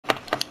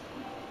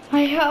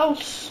My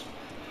house.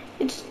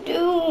 It's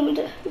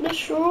doomed.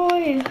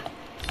 Destroyed.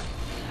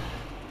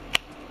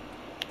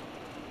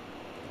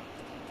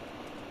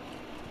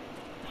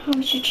 Oh,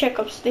 we should check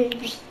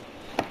upstairs.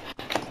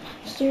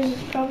 Upstairs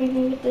is probably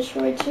gonna get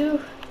destroyed too.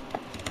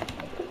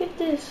 Look at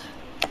this.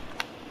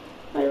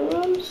 My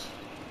rooms.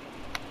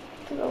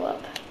 Go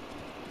up.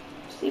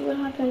 See what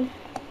happened.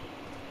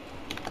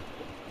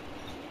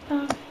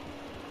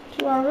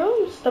 To our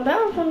rooms. The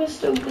bathroom is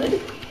still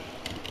good.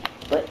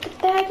 But the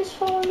bag is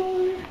falling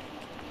over.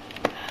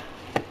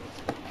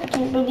 I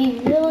can't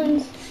believe the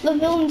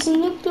villains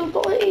nuked the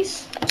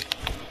place.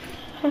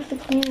 I have to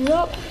clean it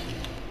up.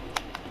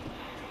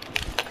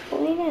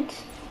 Clean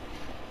it.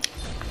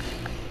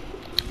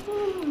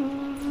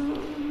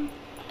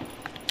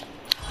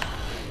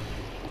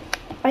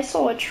 I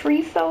saw a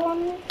tree fell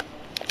on it.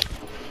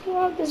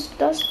 Wow, this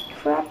dusty,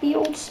 crappy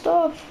old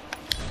stuff.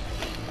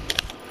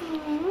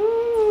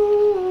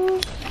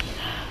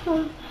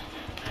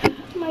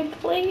 My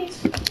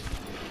place.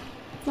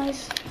 My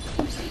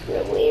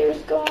secret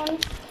layer's gone.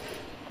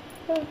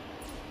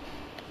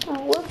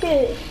 Oh, look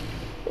at it.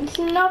 It's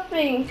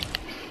nothing.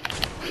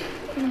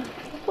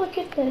 Look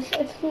at this.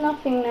 It's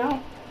nothing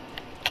now.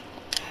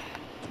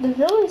 The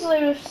villain's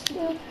lair is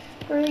still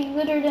pretty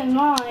gooder than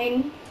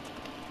mine.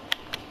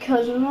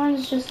 Because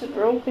mine's just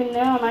broken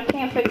down. I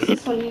can't fix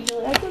this one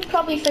usually. I could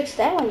probably fix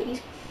that one.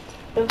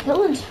 The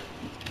villains.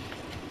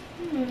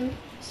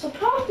 So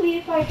probably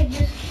if I could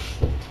just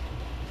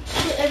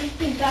put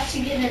everything back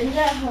together in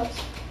that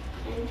house.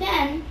 And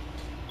then,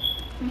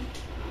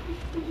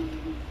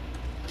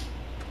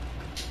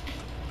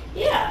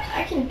 yeah,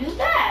 I can do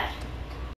that.